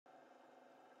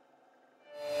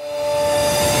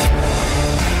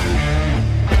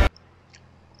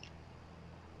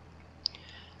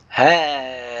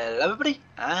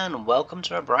and welcome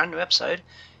to a brand new episode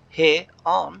here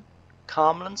on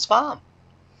Carmelin's Farm.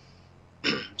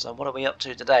 So what are we up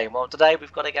to today? Well, today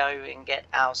we've got to go and get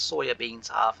our soya beans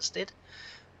harvested,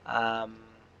 and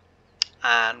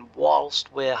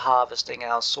whilst we're harvesting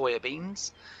our soya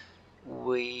beans,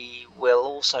 we will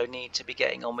also need to be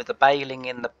getting on with the baling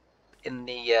in the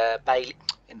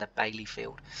barley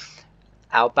field.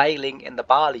 Our baling in the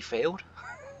barley field.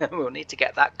 We'll need to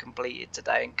get that completed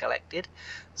today and collected.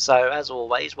 So as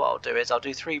always, what I'll do is I'll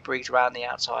do 3 breeds around the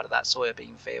outside of that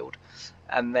soybean field,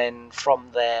 and then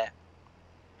from there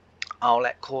I'll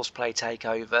let Courseplay take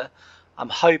over. I'm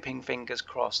hoping, fingers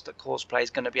crossed, that Courseplay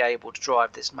is going to be able to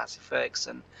drive this Massey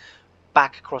Ferguson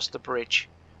back across the bridge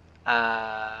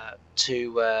to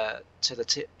the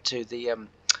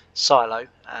silo,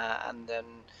 and then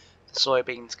the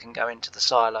soybeans can go into the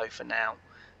silo for now,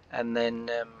 and then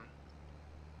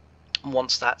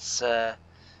once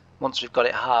we've got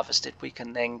it harvested, we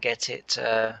can then get it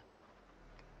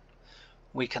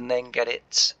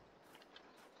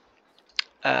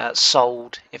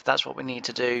sold if that's what we need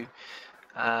to do.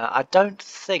 I don't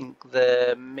think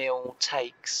the mill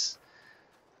takes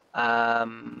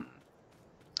soya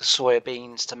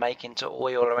beans to make into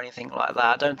oil or anything like that.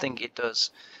 I don't think it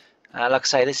does. Like I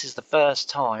say, this is the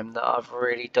first time that I've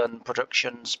really done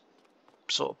productions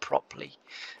sort of properly.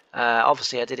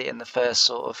 Obviously I did it in the first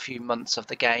sort of few months of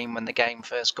the game when the game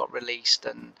first got released,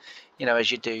 and you know,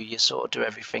 as you do, you sort of do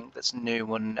everything that's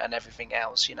new and everything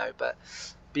else, you know, but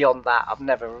beyond that I've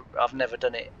never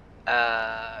done it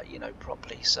you know,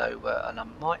 properly. So and I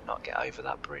might not get over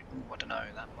that bridge. I don't know,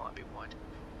 that might be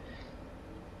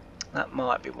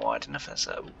wide enough.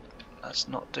 Let's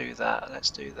not do that, let's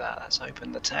do that. Let's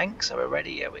open the tank so we're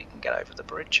ready. Yeah, we can get over the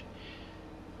bridge.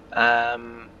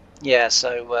 Yeah,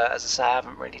 so as I say, I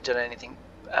haven't really done anything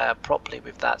properly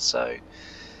with that, so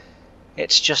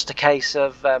it's just a case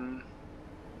of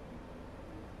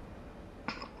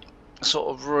sort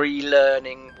of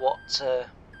relearning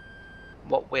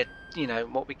what we're, you know,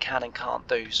 what we can and can't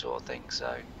do, sort of thing.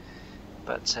 So,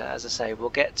 but as I say, we'll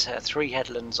get 3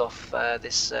 headlands off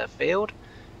this field,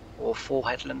 or 4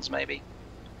 headlands maybe.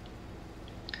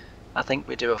 I think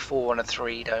we do a 4 and a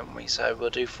 3, don't we? So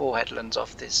we'll do 4 headlands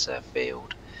off this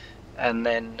field. And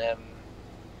then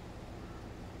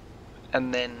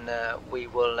we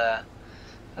will, as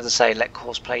I say, let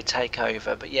Courseplay take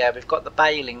over. But yeah, we've got the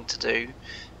baling to do,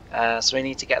 so we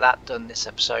need to get that done this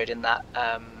episode in that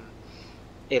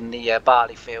in the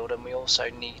barley field, and we also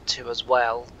need to as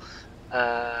well.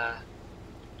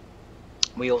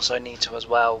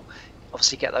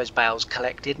 Obviously get those bales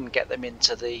collected and get them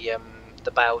into the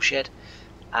bale shed.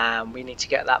 We need to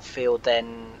get that field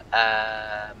then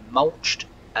mulched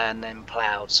and then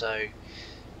ploughed. So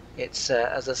it's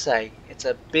as I say, it's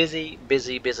a busy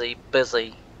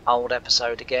old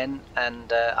episode again,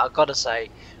 and I've got to say,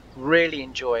 really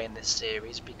enjoying this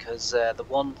series, because the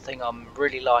one thing I'm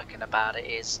really liking about it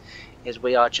is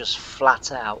we are just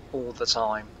flat out all the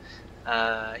time.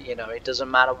 You know, it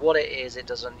doesn't matter what it is. It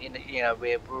doesn't, you know,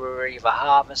 we're either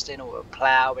harvesting, or we're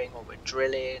ploughing, or we're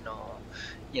drilling, or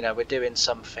you know, we're doing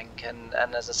something. And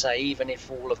as I say, even if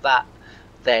all of that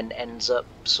then ends up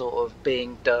sort of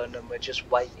being done and we're just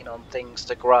waiting on things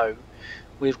to grow,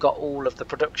 we've got all of the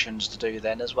productions to do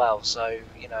then as well. So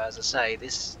you know, as I say,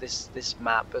 this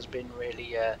map has been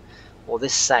really or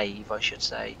this save I should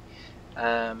say,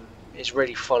 is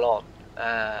really full on,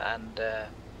 and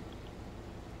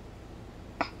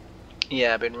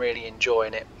yeah, I've been really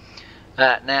enjoying it.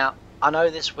 Now I know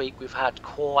this week we've had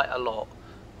quite a lot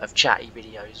of chatty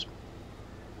videos.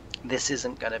 This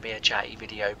isn't going to be a chatty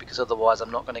video, because otherwise I'm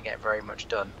not going to get very much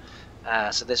done.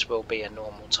 So this will be a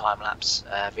normal time-lapse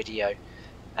video,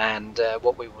 and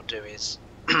what we will do is,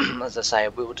 as I say,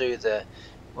 we'll do the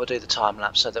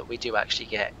time-lapse so that we do actually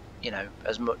get, you know,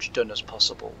 as much done as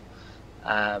possible.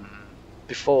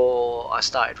 Before I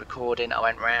started recording, I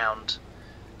went round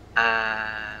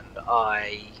and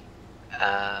I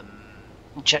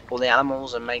checked all the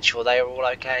animals and made sure they were all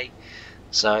okay.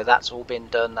 So that's all been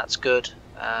done. That's good.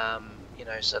 You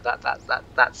know, so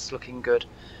that's looking good.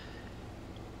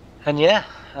 And yeah,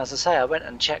 as I say, I went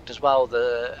and checked as well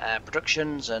the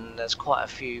productions, and there's quite a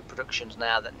few productions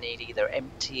now that need either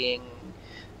emptying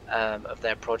of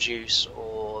their produce,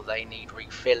 or they need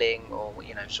refilling, or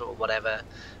you know, sort of whatever.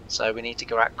 So we need to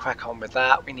crack on with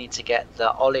that. We need to get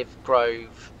the olive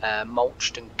grove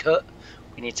mulched and cut.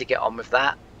 We need to get on with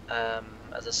that.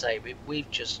 As I say,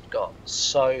 we've just got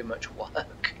so much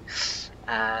work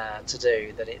to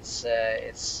do that it's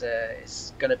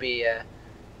going to be,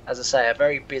 as I say, a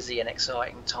very busy and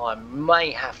exciting time. We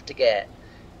may have to get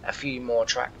a few more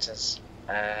tractors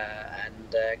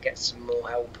and get some more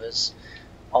helpers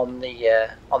on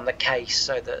the case,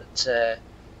 so that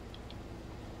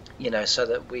so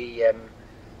that we're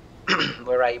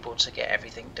able to get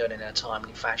everything done in a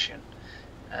timely fashion.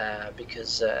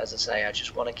 Because as I say, I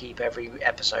just want to keep every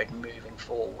episode moving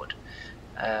forward.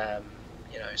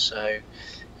 So.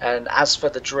 And as for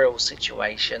the drill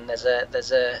situation, there's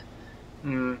a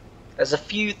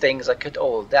few things I could.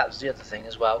 Oh, that was the other thing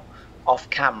as well. Off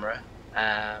camera,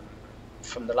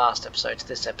 from the last episode to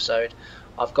this episode,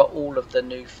 I've got all of the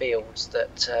new fields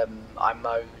that I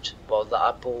mowed, well, that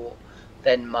I bought,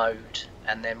 then mowed,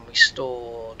 and then we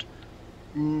stored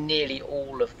nearly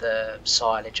all of the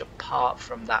silage apart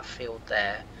from that field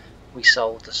there. We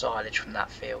sold the silage from that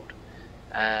field.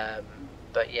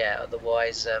 But yeah,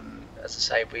 otherwise, as I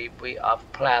say,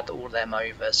 I've ploughed all of them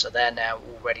over, so they're now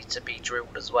all ready to be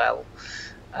drilled as well.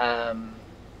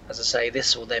 As I say,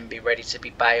 this will then be ready to be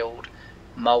baled,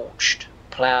 mulched,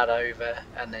 ploughed over,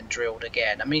 and then drilled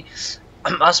again. I mean,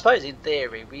 I suppose in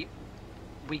theory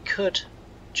we could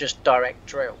just direct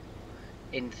drill,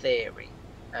 in theory,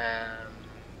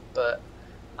 but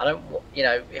I don't.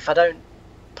 If I don't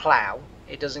plough,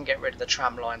 it doesn't get rid of the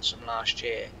tram lines from last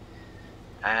year,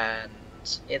 and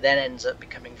it then ends up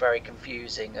becoming very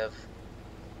confusing of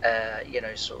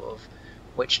sort of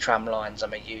which tram lines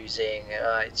am I using.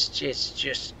 It's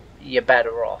just you're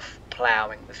better off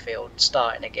ploughing the field,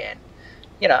 starting again.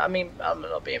 I mean, I'm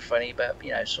not being funny, but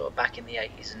sort of back in the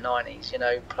 80s and 90s,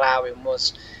 ploughing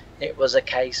was a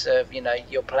case of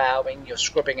you're ploughing, you're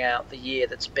scrubbing out the year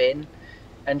that's been,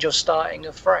 and you're starting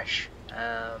afresh.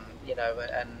 And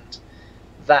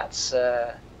that's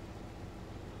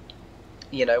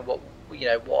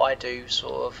what I do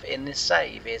sort of in this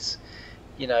save is,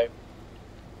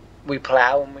 we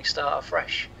plough and we start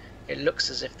afresh. It looks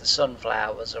as if the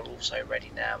sunflowers are also ready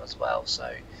now as well,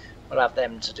 so we'll have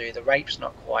them to do. The rape's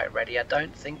not quite ready. I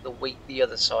don't think the wheat, the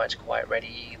other side's quite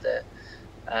ready either,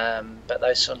 but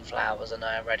those sunflowers are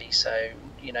now ready. So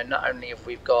not only have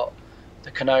we got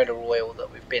the canola oil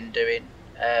that we've been doing,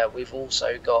 we've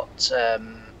also got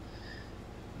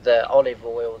the olive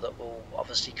oil that will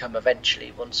obviously come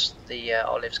eventually once the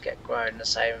olives get grown the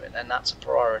same, and that's a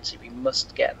priority. We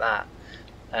must get that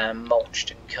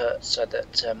mulched and cut so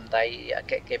that they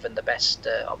get given the best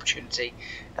opportunity,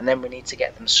 and then we need to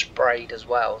get them sprayed as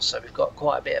well, so we've got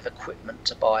quite a bit of equipment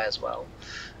to buy as well.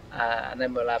 And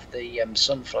then we'll have the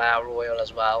sunflower oil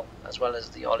as well as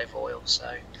the olive oil.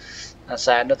 So I'd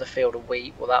say another field of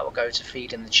wheat, well, that will go to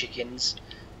feeding the chickens.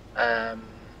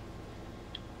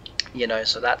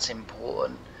 So that's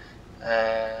important.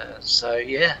 So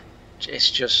yeah, it's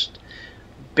just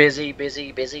busy, and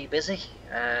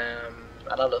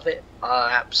I love it.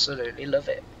 I absolutely love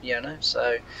it.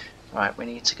 So right, we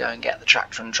need to go and get the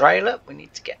tractor and trailer. We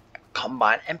need to get the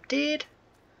combine emptied.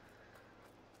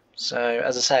 So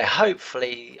as I say,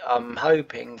 hopefully, I'm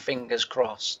hoping, fingers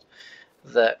crossed,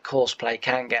 that Courseplay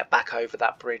can get back over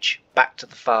that bridge, back to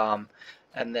the farm,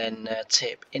 and then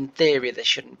tip. In theory, there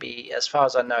shouldn't be, as far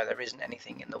as I know, there isn't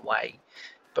anything in the way,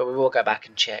 but we will go back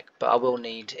and check. But I will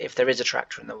need, if there is a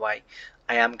tractor in the way,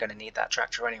 I am going to need that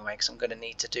tractor anyway, because I'm going to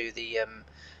need to do the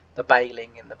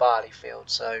baling in the barley field.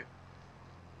 So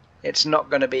it's not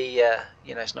going to be,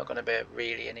 it's not going to be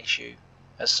really an issue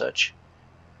as such.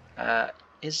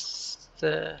 Is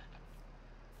that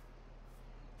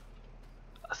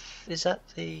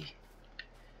the?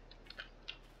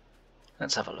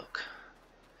 Let's have a look,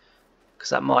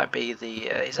 because that might be the.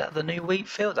 Is that the new wheat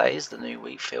field? That is the new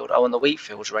wheat field. Oh, and the wheat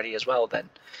field's ready as well then.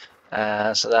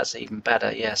 So that's even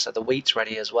better. Yeah, so the wheat's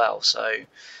ready as well. So,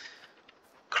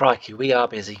 crikey, we are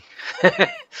busy.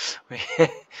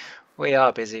 we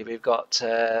are busy. We've got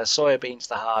soybeans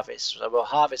to harvest. So we'll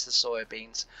harvest the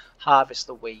soybeans, harvest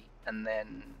the wheat, and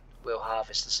then we'll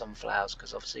harvest the sunflowers,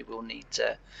 because obviously we'll need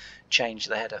to change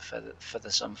the header for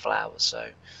the sunflowers. So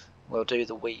we'll do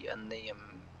the wheat and the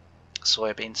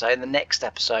soybeans. So in the next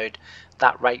episode,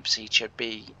 that rapeseed should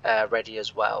be ready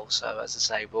as well. So as I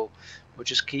say, we'll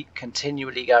just keep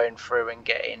continually going through and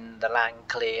getting the land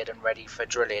cleared and ready for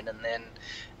drilling, and then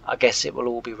I guess it will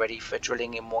all be ready for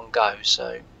drilling in one go.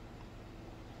 So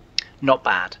not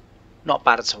bad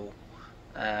at all.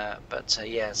 But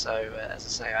yeah, so as I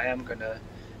say, I am going to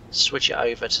switch it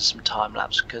over to some time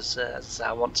lapse, because as I say,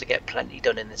 I want to get plenty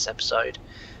done in this episode,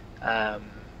 and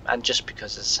just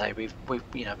because, as I say,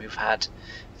 we've had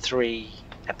 3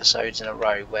 episodes in a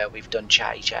row where we've done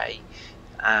chatty,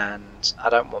 and I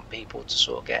don't want people to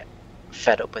sort of get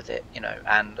fed up with it,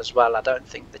 and as well, I don't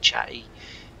think the chatty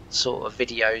sort of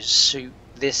videos suit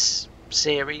this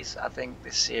series. I think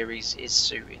this series is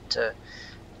suited to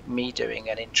me doing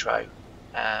an intro,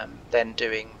 then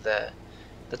doing the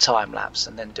time lapse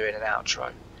and then doing an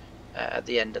outro at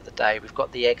the end of the day. We've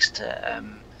got the eggs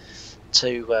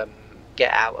to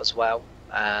get out as well.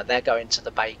 They're going to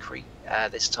the bakery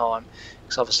this time,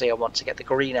 because obviously I want to get the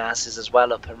greenhouses as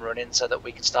well up and running so that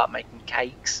we can start making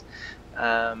cakes,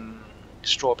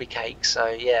 strawberry cakes. So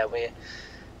yeah,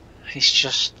 it's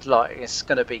just like it's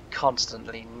going to be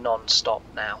constantly non-stop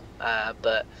now,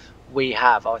 but we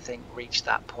have, I think, reached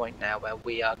that point now where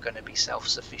we are going to be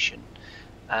self-sufficient.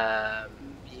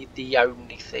 The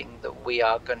only thing that we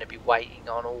are going to be waiting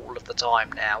on all of the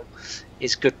time now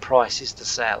is good prices to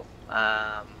sell.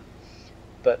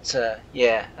 But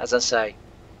yeah, as I say,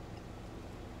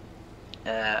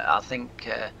 I think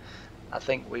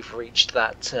we've reached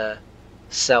that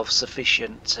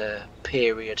self-sufficient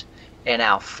period in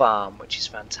our farm, which is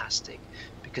fantastic,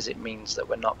 because it means that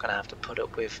we're not going to have to put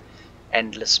up with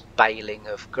endless baling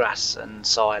of grass and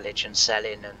silage and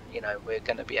selling, and we're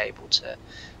going to be able to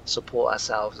support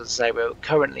ourselves. As I say, we're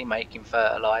currently making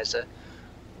fertilizer.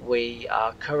 We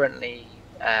are currently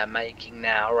making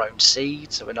now our own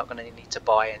seed, so we're not going to need to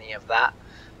buy any of that.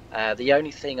 The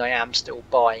only thing I am still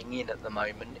buying in at the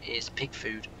moment is pig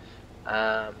food,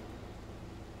 and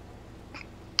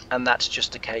that's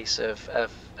just a case of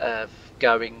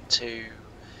going to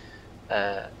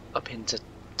up into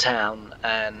town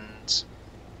and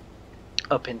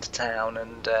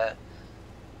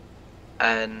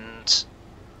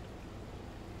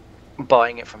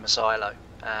buying it from a silo,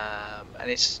 and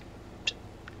it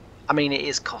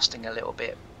is costing a little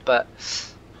bit, but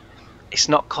it's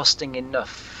not costing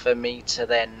enough for me to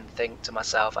then think to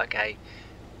myself, okay,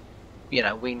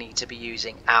 we need to be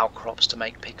using our crops to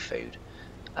make pig food.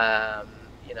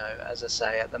 As I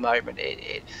say, at the moment,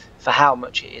 it for how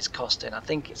much it is costing, I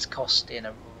think it's costing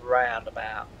around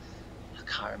about, I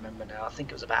can't remember now, I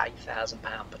think it was about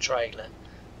 £8,000 per trailer,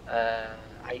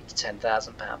 £8,000 to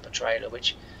 £10,000 per trailer,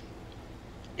 which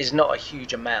is not a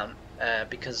huge amount,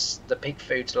 because the pig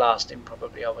food's lasting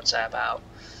probably, I would say, about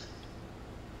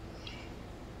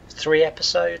 3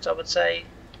 episodes. I would say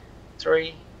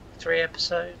three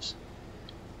episodes.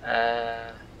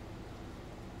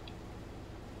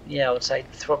 Yeah, I would say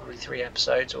probably 3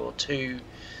 episodes, or 2.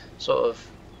 Sort of,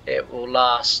 it will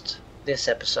last this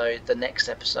episode, the next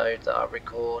episode that I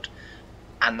record,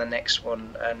 and the next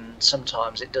one, and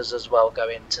sometimes it does as well go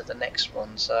into the next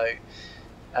one. So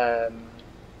as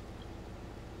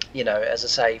I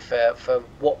say, for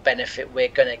what benefit we're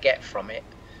going to get from it,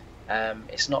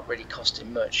 it's not really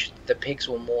costing much. The pigs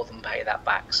will more than pay that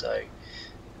back. So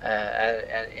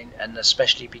and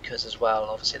especially because as well,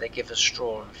 obviously they give us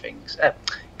straw and things,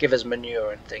 give us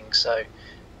manure and things. So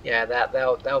yeah,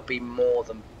 they'll be more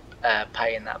than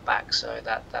paying that back. So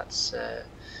that's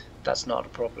not a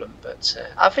problem. But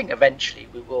I think eventually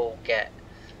we will get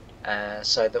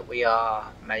so that we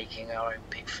are making our own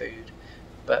pig food.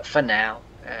 But for now,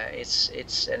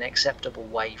 it's an acceptable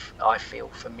way, I feel,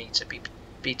 for me to be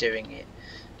doing it.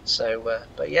 So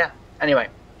but yeah, anyway,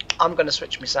 I'm going to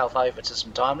switch myself over to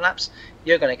some time lapse.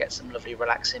 You're going to get some lovely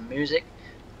relaxing music.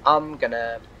 I'm going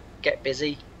to get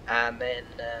busy, and then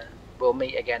we'll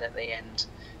meet again at the end,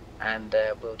 and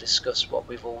we'll discuss what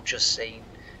we've all just seen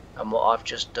and what I've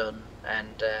just done,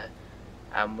 and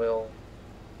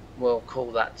we'll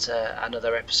call that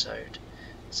another episode.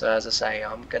 So as I say,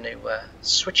 I'm going to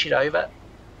switch it over.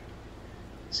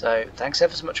 So thanks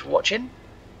ever so much for watching.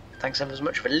 Thanks ever so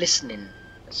much for listening.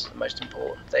 That's the most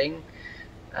important thing.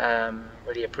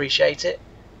 Really appreciate it.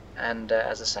 And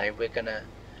as I say, we're going to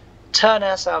turn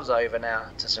ourselves over now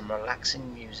to some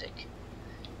relaxing music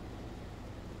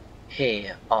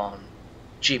here on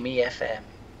Jimmy FM.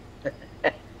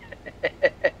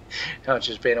 I'm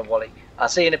just being a wally. I'll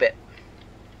see you in a bit.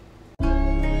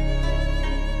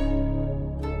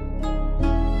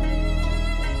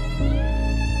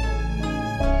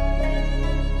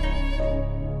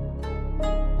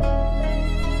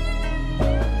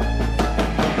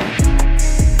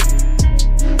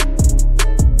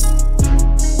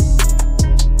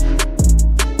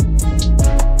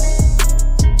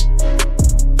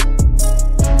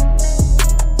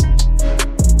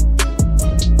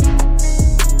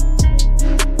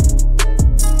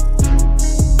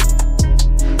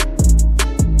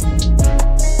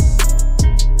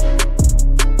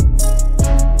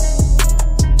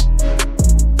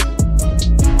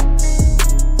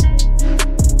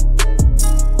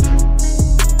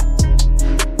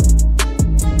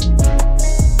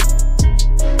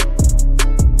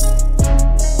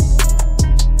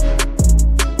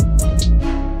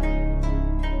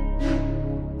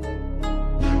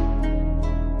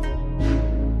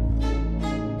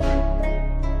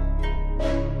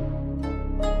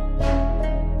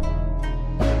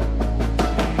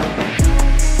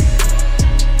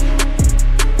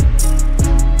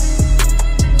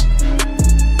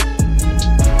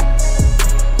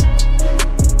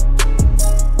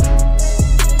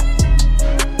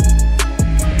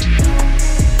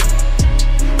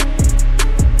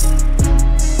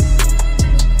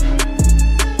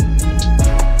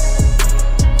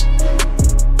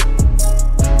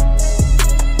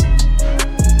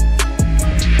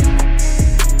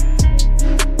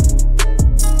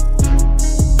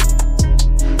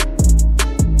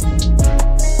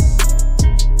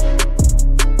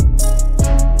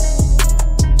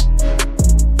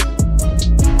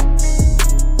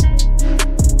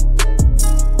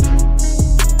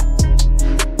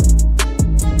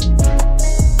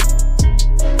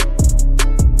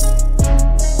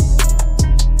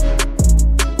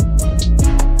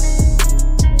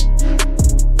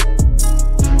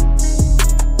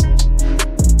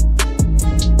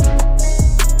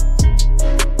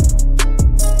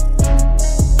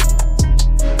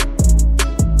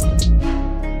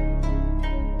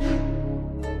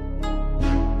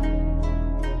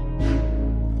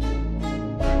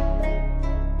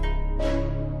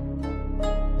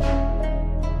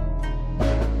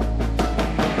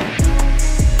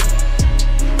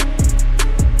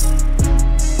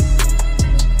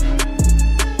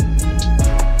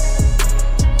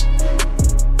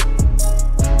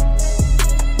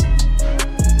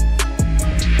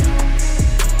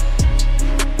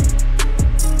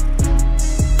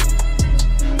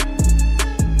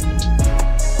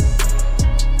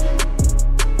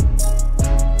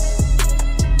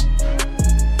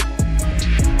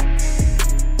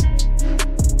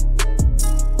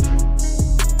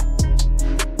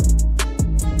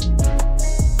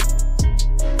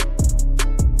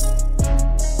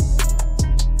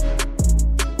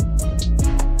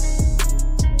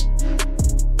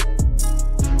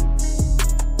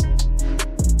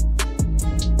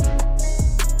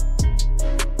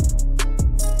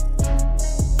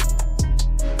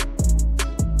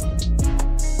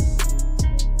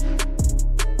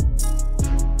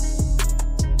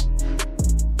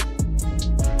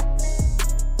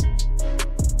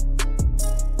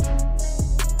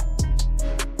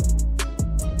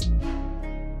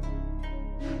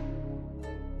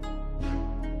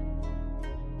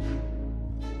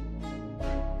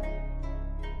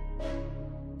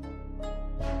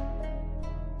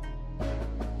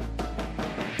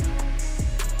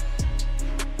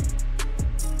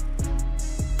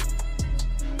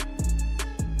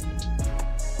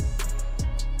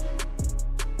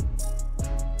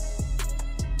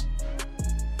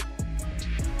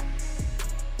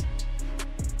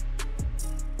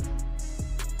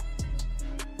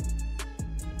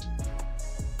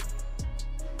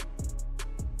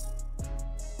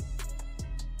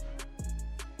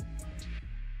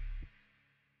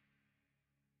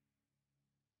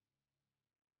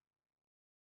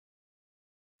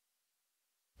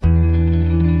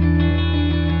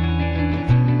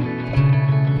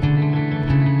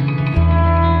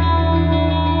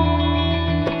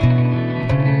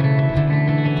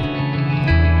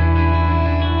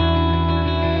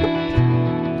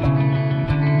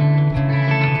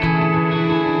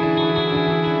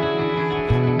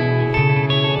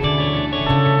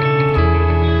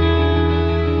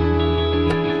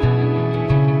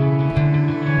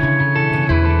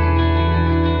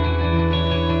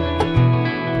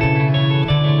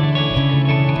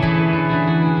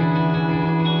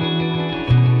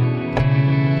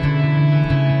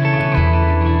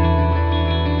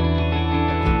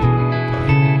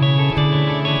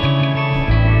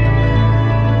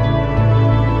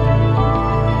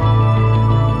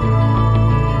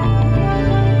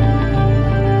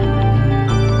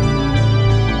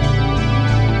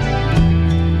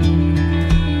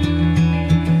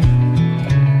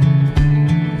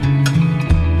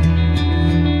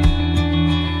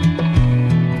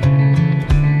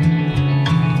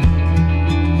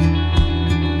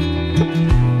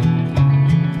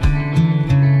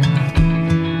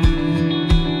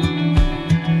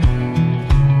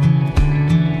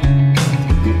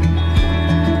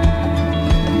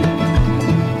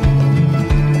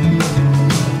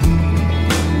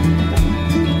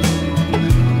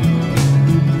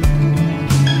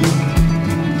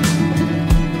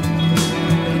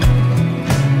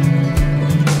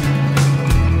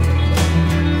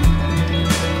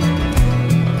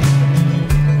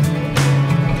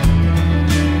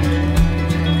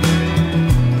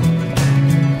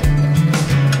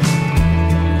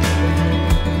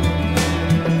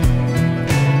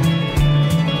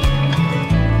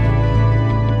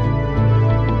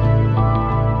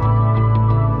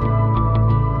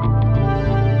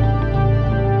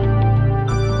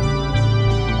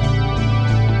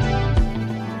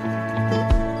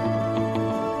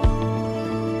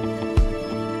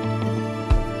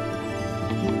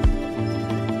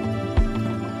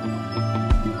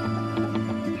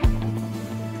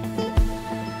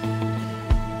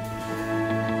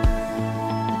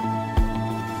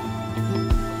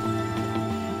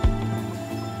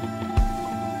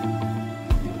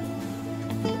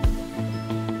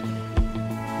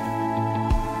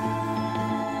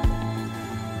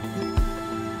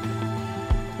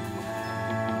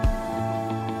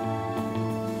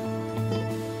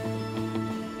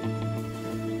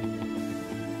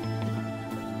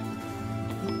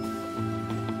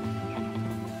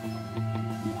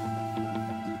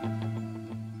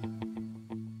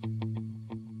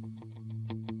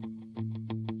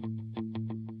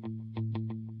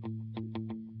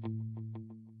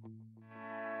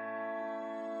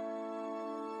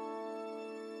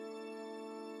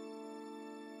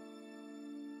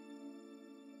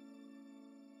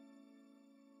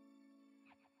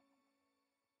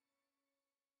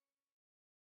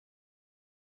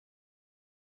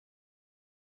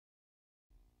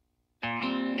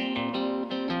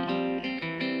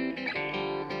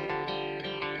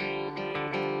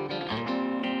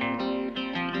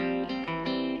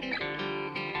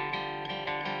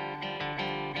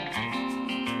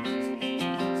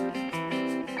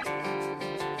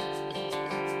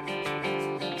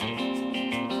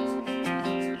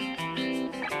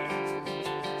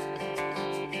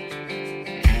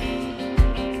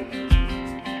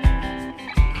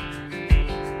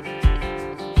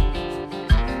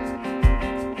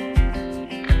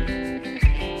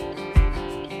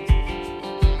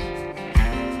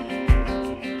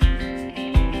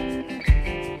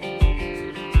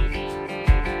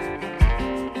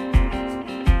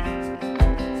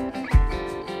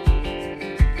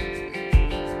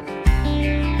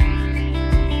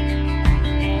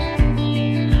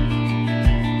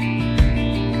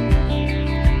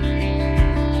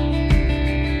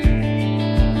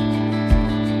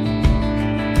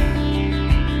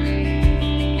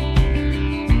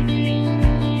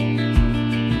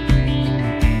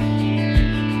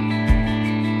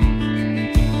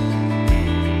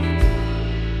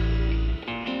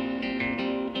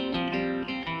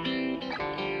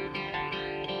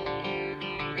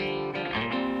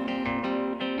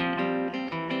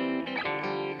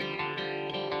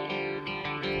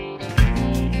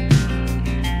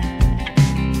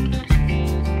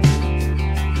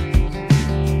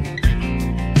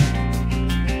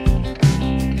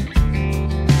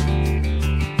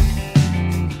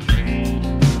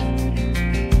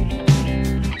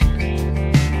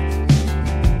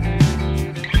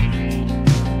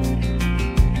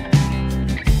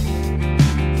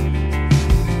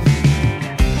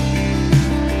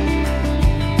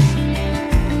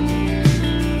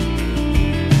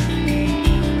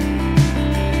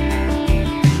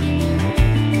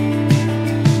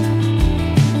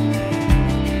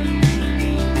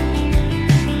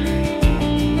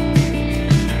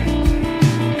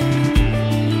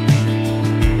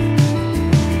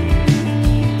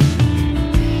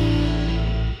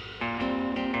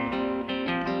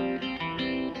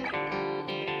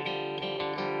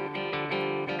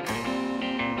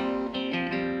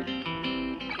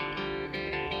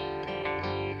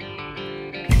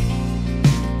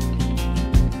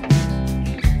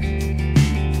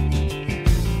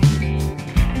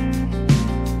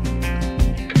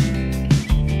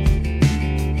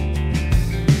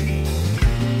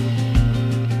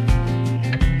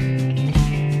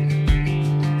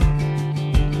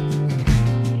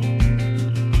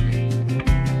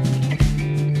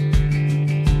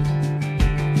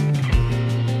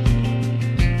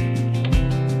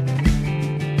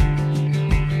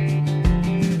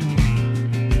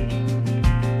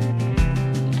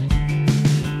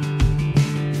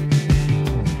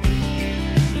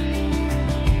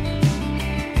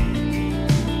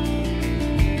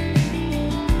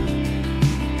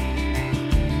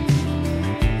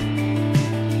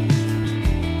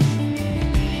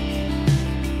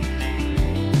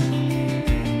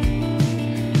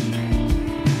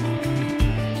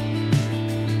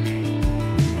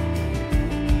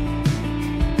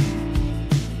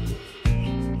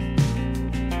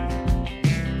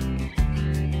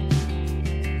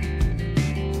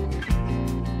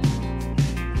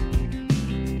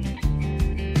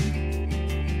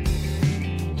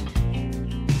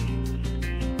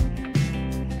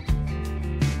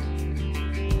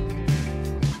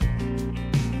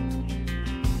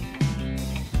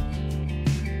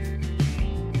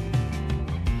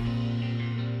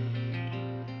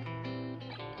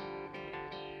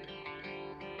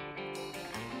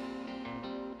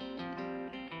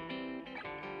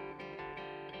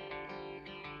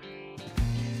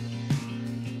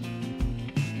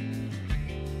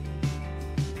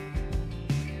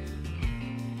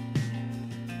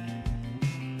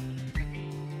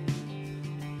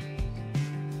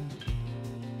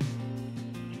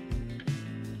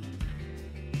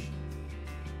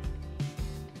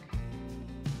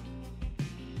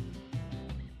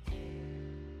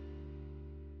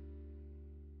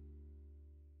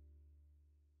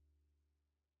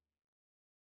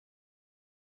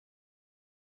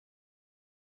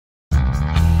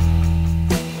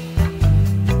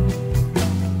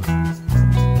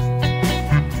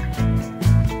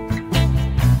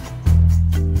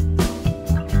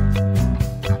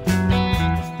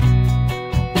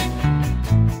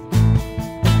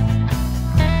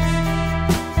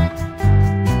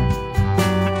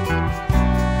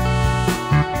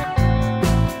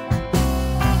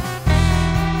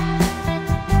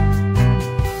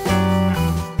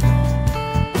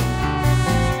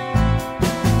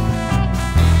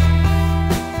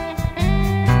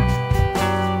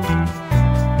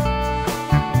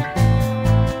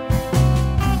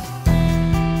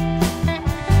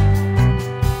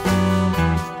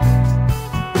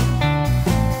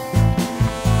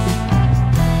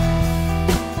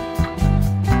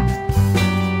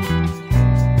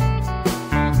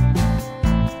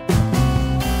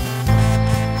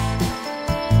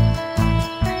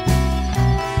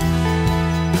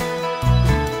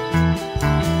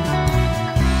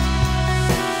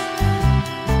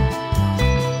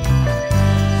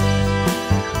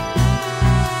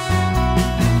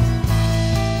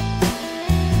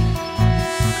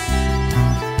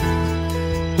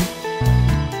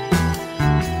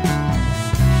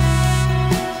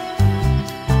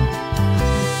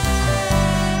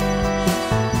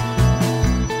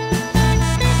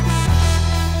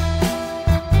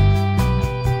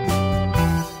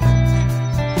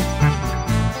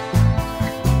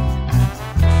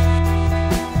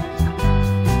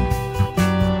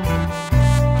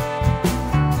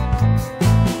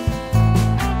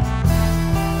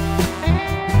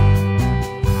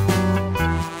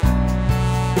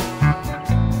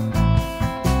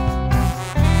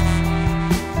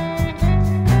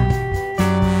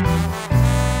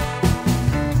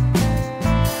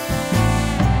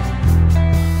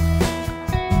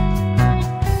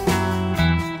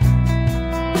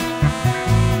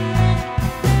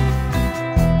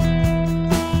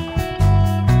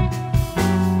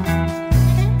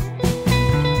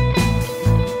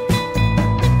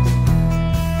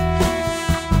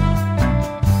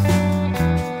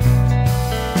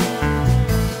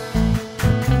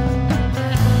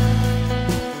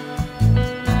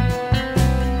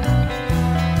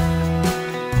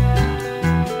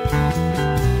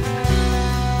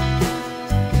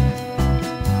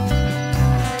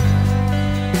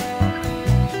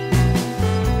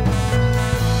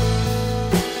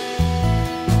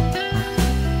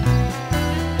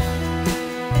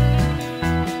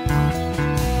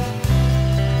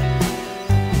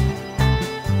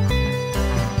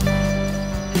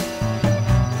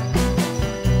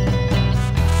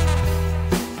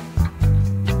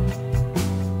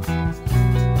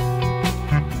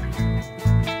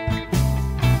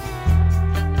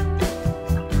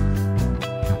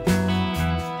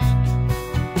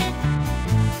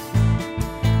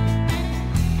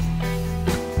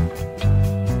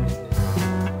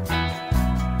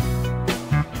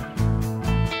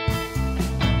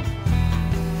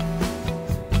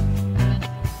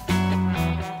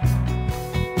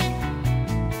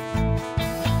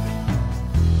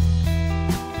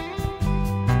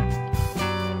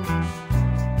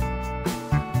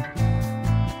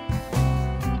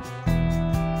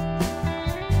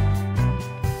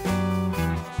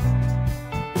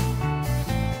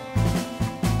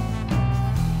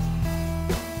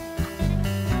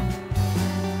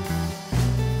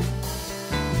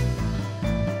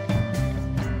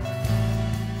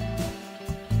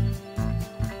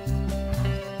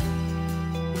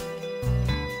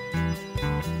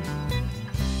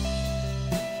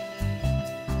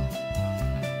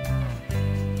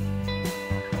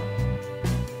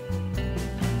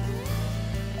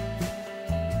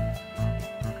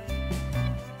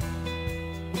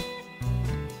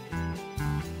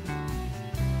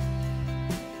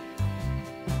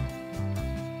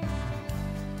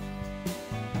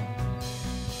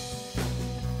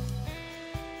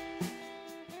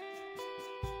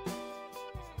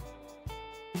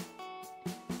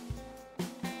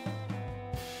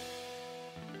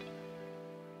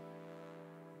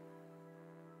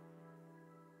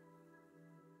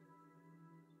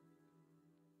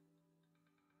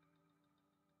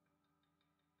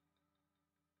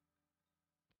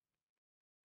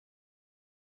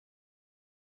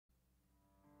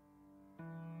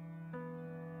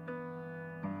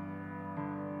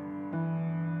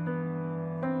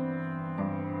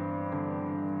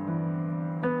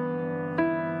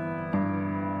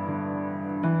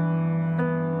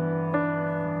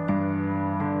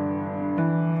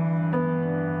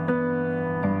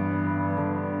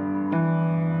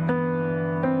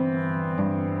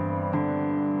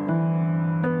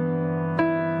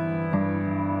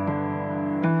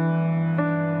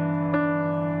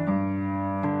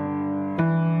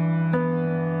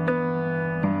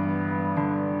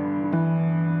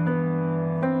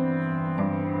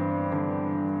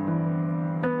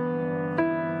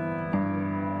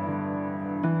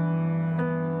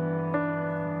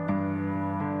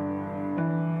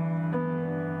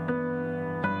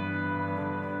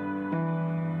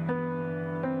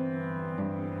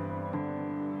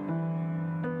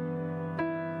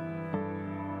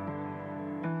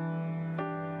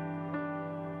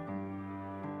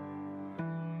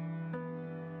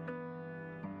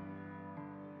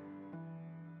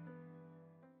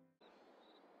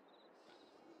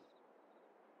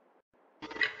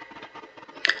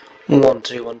 1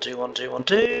 2 1 2 1 2 1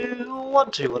 2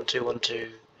 1 2 1 2 1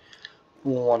 2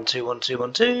 1 2 1 2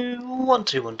 1 2 1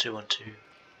 2 1 2 1 2.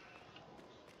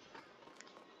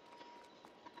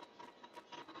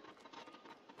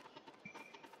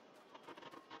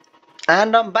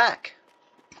 And I'm back.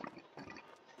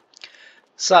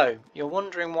 So you're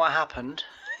wondering what happened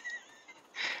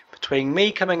between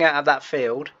me coming out of that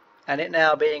field and it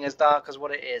now being as dark as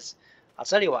what it is. I'll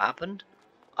tell you what happened.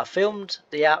 I filmed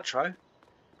the outro,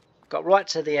 got right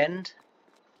to the end,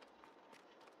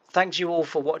 thanked you all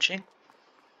for watching,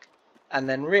 and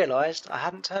then realised I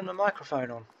hadn't turned the microphone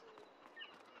on.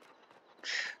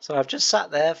 So I've just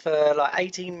sat there for like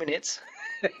 18 minutes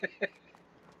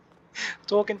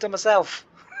talking to myself.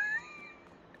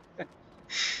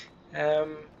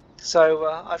 So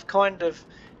I've kind of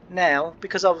now,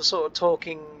 because I was sort of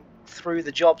talking through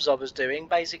the jobs I was doing,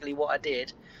 basically what I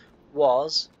did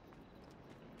was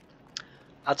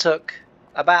I took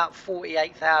about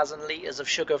 48,000 litres of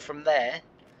sugar from there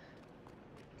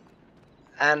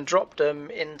and dropped them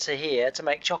into here to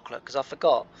make chocolate, because I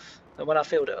forgot that when I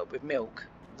filled it up with milk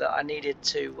that I needed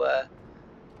sugar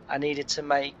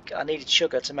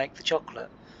to make the chocolate.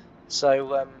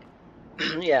 So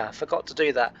yeah, I forgot to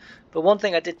do that. But one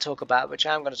thing I did talk about, which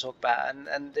I'm going to talk about,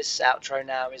 and this outro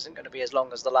now isn't going to be as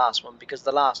long as the last one, because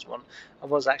the last one I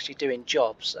was actually doing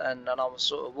jobs, and I was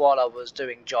sort of, while I was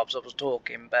doing jobs I was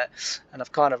talking, and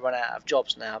I've kind of run out of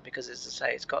jobs now, because as I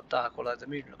say, it's got dark, although the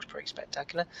moon looks pretty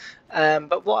spectacular.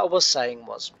 But what I was saying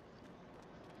was,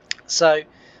 so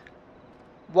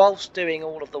whilst doing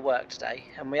all of the work today,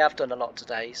 and we have done a lot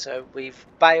today, so we've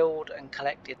baled and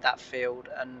collected that field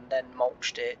and then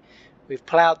mulched it, we've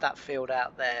ploughed that field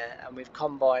out there, and we've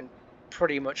combined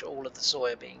pretty much all of the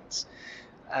soybeans.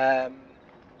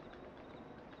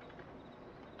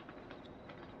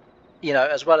 You know,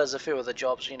 as well as a few other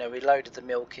jobs, you know, we loaded the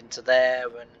milk into there,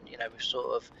 and you know, we've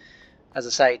sort of, as I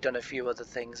say, done a few other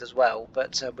things as well.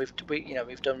 But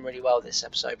we've done really well this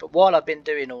episode. But while I've been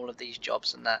doing all of these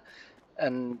jobs and that,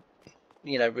 and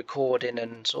you know, recording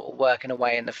and sort of working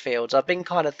away in the fields, I've been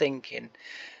kind of thinking,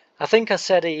 I think I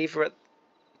said either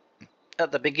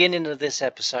at the beginning of this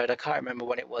episode, I can't remember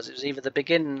when it was either the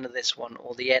beginning of this one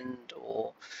or the end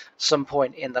or some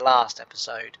point in the last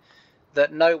episode,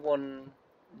 that no one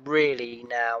really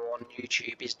now on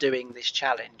YouTube is doing this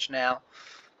challenge. Now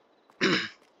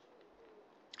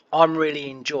I'm really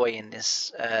enjoying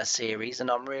this series, and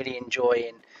I'm really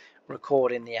enjoying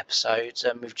recording the episodes,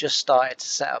 and we've just started to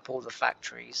set up all the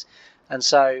factories, and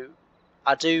so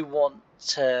I do want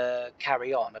to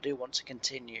carry on. I do want to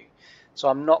continue, so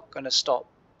I'm not going to stop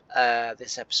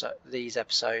these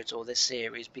episodes or this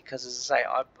series, because as I say,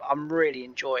 I'm really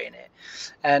enjoying it,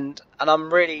 and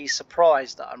I'm really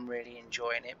surprised that I'm really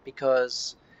enjoying it,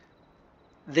 because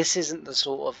this isn't the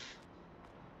sort of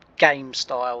game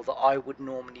style that I would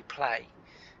normally play.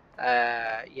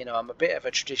 You know, I'm a bit of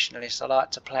a traditionalist. I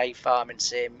like to play farming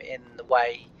sim in the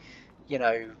way, you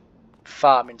know,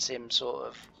 farming sim sort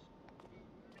of,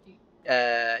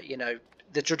 you know,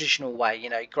 the traditional way, you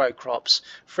know, grow crops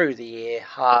through the year,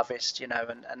 harvest, you know,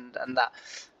 and that.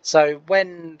 So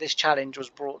when this challenge was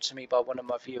brought to me by one of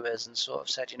my viewers and sort of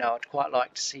said, you know, I'd quite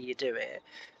like to see you do it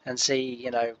and see,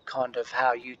 you know, kind of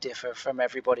how you differ from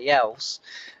everybody else.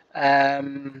 You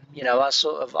know,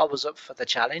 I was up for the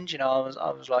challenge. You know,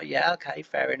 I was like, yeah, okay,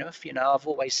 fair enough. You know, I've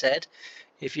always said,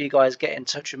 if you guys get in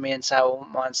touch with me and say, I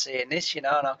wouldn't mind seeing this, you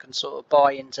know, and I can sort of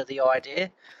buy into the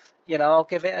idea, you know, I'll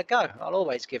give it a go. I'll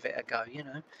always give it a go, you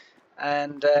know.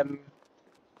 And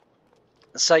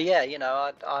so yeah, you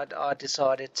know, I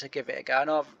decided to give it a go, and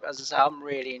as I say, I'm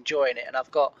really enjoying it, and I've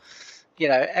got, you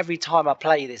know, every time I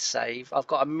play this save, I've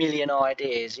got a million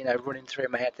ideas, you know, running through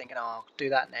my head, thinking, oh, I'll do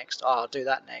that next, oh, I'll do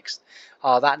that next,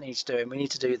 oh, that needs doing, we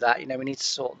need to do that, you know, we need to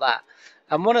sort that.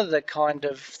 And one of the kind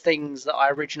of things that I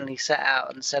originally set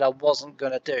out and said I wasn't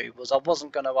going to do was I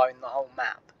wasn't going to own the whole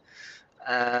map.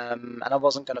 And I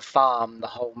wasn't going to farm the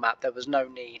whole map. There was no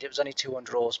need. It was only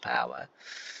 200 horsepower.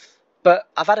 But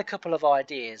I've had a couple of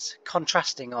ideas,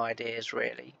 contrasting ideas,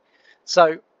 really.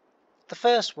 So the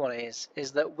first one is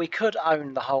that we could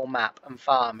own the whole map and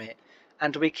farm it,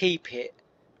 and we keep it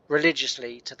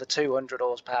religiously to the 200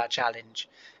 horsepower challenge,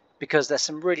 because there's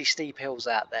some really steep hills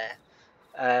out there,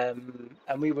 and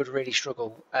we would really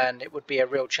struggle, and it would be a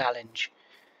real challenge.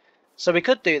 So we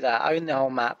could do that, own the whole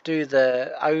map, do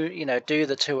the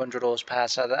 200 horsepower,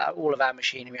 so that all of our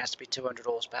machinery has to be 200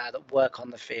 horsepower that work on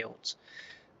the fields.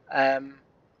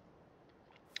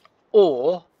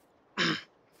 Or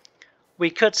we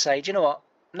could say, do you know what?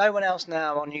 No one else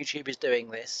now on YouTube is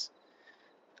doing this.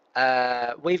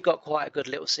 We've got quite a good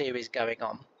little series going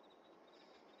on.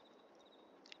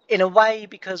 in a way,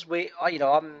 because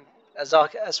I'm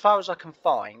as far as I can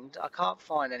find, I can't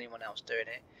find anyone else doing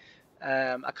it.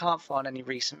 I can't find any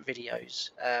recent videos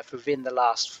within the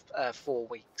last 4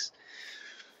 weeks.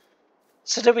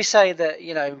 So do we say that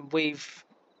we've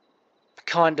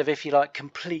kind of, if you like,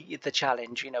 completed the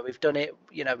challenge? We've done it.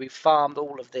 We've farmed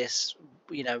all of this.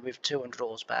 With 200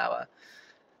 horsepower,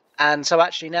 and so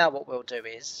actually now what we'll do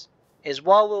is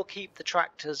while we'll keep the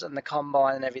tractors and the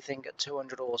combine and everything at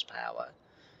 200 horsepower,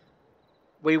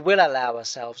 we will allow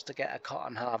ourselves to get a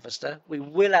cotton harvester. We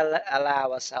will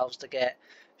allow ourselves to get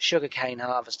sugarcane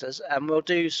harvesters, and we'll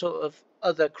do sort of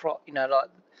other crop, like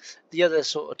the other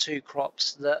sort of 2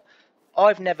 crops that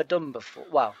I've never done before.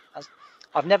 Well,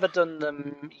 I've never done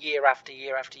them year after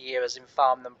year after year, as in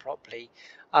farm them properly.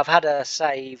 I've had a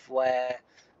save where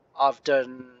I've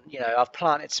done, I've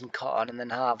planted some cotton and then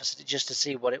harvested it just to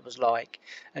see what it was like,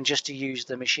 and just to use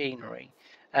the machinery,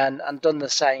 and done the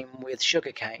same with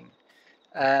sugarcane.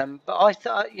 But I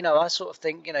thought, I sort of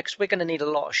think, because we're going to need a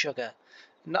lot of sugar.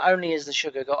 Not only has the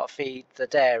sugar got to feed the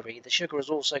dairy, the sugar has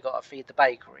also got to feed the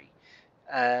bakery.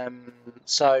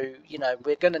 So,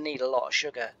 we're going to need a lot of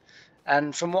sugar.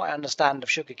 And from what I understand of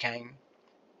sugarcane,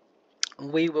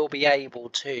 we will be able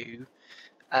to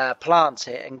plant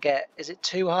it and get, is it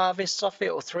 2 harvests off it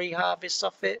or 3 harvests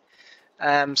off it?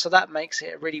 So that makes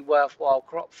it a really worthwhile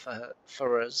crop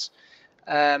for us.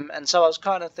 And so I was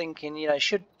kind of thinking,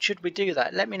 should we do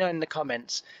that? Let me know in the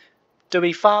comments. Do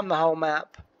we farm the whole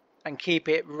map and keep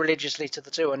it religiously to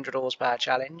the 200 horsepower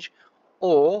challenge?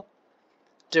 Or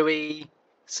do we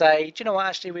say, do you know what,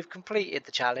 actually we've completed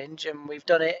the challenge and we've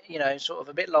done it, sort of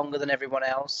a bit longer than everyone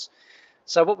else.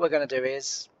 So what we're going to do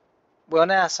is, we'll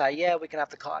now say, yeah, we can have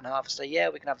the cotton harvester, yeah,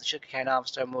 we can have the sugarcane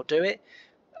harvester, and we'll do it.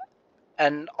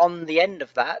 And on the end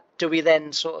of that, do we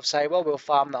then sort of say, well, we'll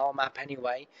farm the whole map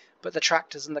anyway, but the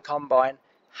tractors and the combine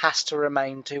has to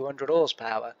remain 200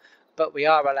 horsepower, but we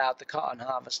are allowed the cotton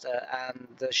harvester and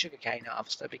the sugarcane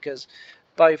harvester, because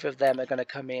both of them are going to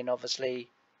come in, obviously.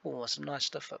 Oh, some nice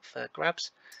stuff up for grabs.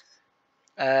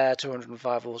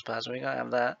 205 horsepower, so we don't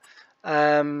have that.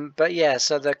 But yeah,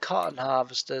 so the cotton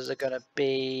harvesters are going to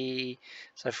be,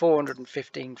 so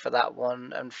 415 for that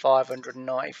one, and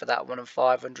 590 for that one, and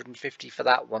 550 for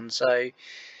that one. So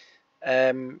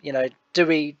do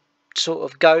we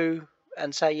sort of go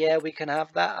and say, yeah, we can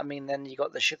have that? I mean, then you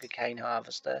got the sugarcane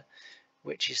harvester,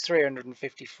 which is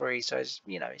 353, so it's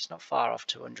it's not far off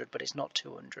 200, but it's not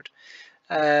 200.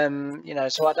 So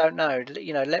I don't know.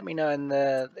 Let me know in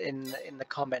the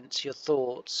comments your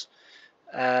thoughts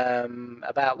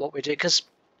about what we do, because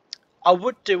I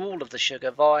would do all of the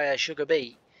sugar via sugar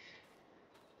beet,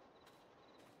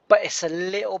 but it's a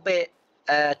little bit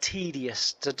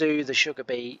tedious to do the sugar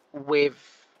beet with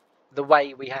the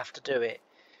way we have to do it.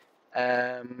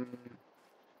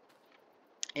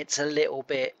 It's a little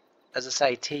bit, as I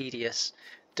say, tedious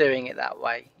doing it that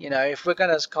way. If we're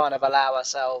going to kind of allow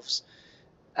ourselves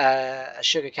a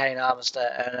sugarcane harvester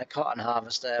and a cotton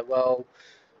harvester, well,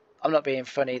 I'm not being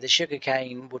funny, the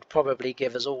sugarcane would probably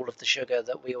give us all of the sugar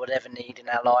that we would ever need in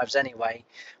our lives anyway.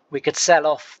 We could sell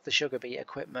off the sugar beet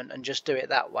equipment and just do it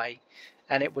that way,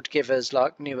 and it would give us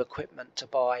like new equipment to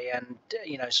buy, and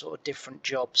sort of different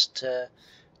jobs to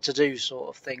do,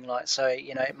 sort of thing. Like, so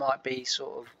it might be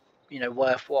sort of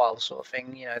worthwhile sort of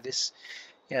thing.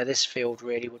 This field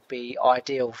really would be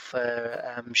ideal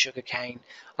for sugarcane.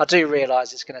 I do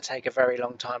realise it's going to take a very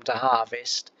long time to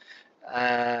harvest,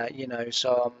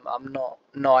 so I'm not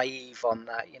naive on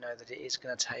that, that it is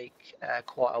going to take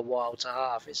quite a while to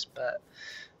harvest, but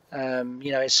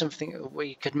it's something that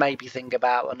we could maybe think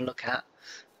about and look at.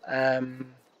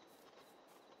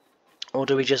 Or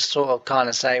do we just sort of kind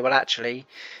of say, well, actually,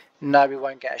 no, we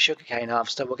won't get a sugarcane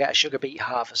harvester, we'll get a sugar beet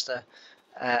harvester,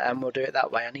 and we'll do it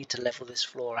that way. I need to level this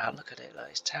floor out. Look at it, look,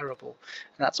 it's terrible.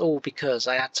 And that's all because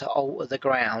I had to alter the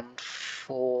ground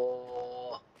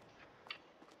for,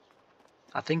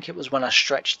 I think it was when I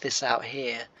stretched this out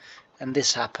here and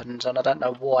this happened, and I don't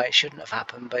know why it shouldn't have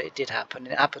happened, but it did happen.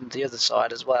 It happened the other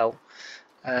side as well,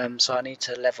 so I need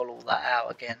to level all that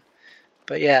out again.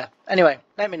 But yeah, anyway,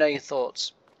 let me know your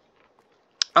thoughts.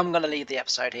 I'm going to leave the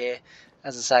episode here,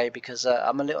 as I say, because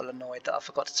I'm a little annoyed that I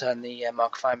forgot to turn the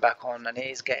microphone back on, and it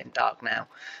is getting dark now.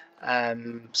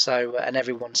 And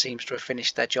everyone seems to have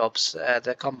finished their jobs.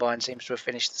 The combine seems to have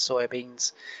finished the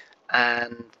soybeans,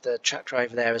 and the tractor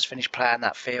over there has finished ploughing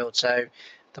that field. So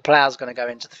the plough's going to go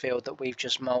into the field that we've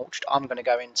just mulched. I'm going to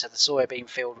go into the soybean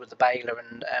field with the baler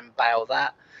and bale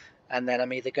that, and then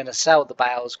I'm either going to sell the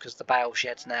bales because the bale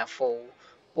shed's now full,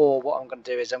 or what I'm going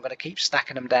to do is I'm going to keep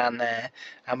stacking them down there,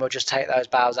 and we'll just take those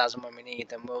bales as and when we need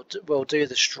them. We'll do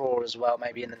the straw as well,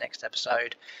 maybe in the next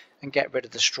episode, and get rid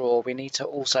of the straw. We need to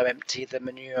also empty the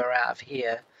manure out of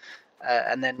here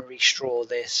and then re-straw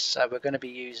this. So we're going to be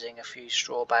using a few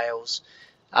straw bales.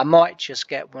 I might just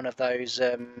get one of those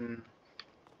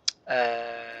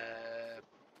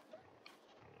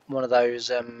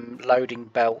loading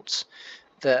belts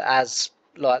that has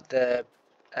like the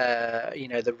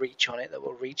the reach on it that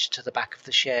will reach to the back of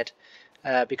the shed,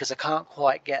 because I can't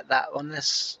quite get that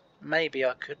unless maybe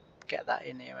I could get that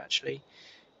in here actually,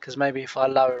 because maybe if I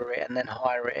lower it and then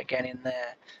higher it again in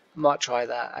there, I might try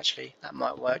that actually. That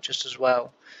might work just as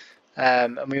well.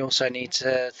 And we also need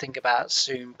to think about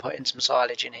soon putting some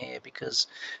silage in here, because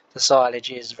the silage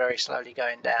is very slowly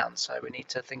going down, so we need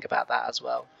to think about that as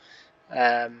well.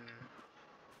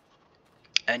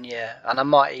 And yeah, and I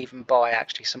might even buy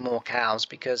actually some more cows,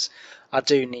 because I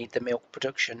do need the milk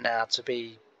production now to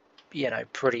be,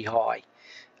 pretty high.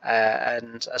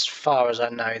 And as far as I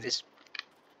know, this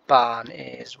barn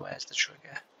is, where's the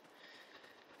trigger?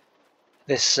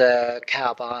 This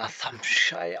cow bath,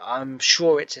 I'm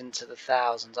sure it's into the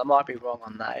thousands. I might be wrong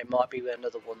on that. It might be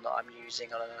another one that I'm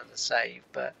using on another save,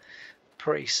 but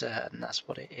pretty certain that's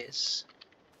what it is.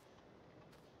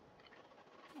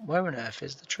 Where on earth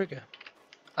is the trigger?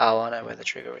 Oh, I know where the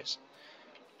trigger is.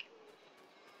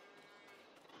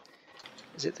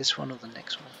 Is it this one or the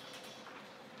next one?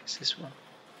 It's this one.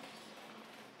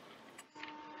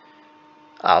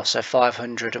 Oh, so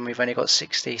 500 and we've only got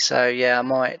 60. So yeah, I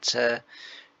might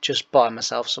just buy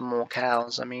myself some more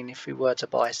cows. I mean, if we were to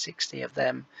buy 60 of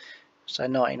them, so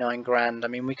 99 grand, I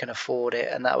mean, we can afford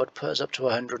it, and that would put us up to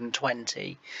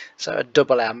 120. So it'd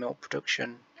double our milk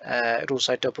production. It'd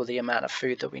also double the amount of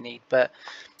food that we need, but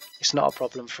it's not a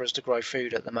problem for us to grow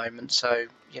food at the moment. So,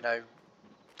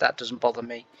 that doesn't bother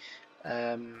me.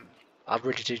 I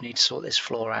really do need to sort this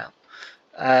floor out.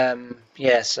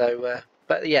 Yeah, so,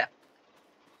 but yeah.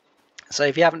 So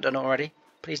if you haven't done already,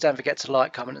 please don't forget to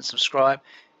like, comment and subscribe.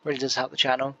 It really does help the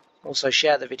channel. Also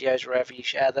share the videos wherever you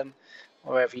share them,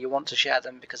 or wherever you want to share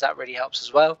them, because that really helps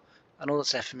as well. And all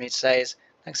that's left for me to say is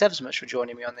thanks ever so much for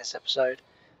joining me on this episode.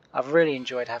 I've really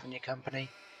enjoyed having your company,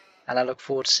 and I look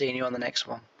forward to seeing you on the next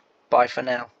one. Bye for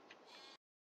now.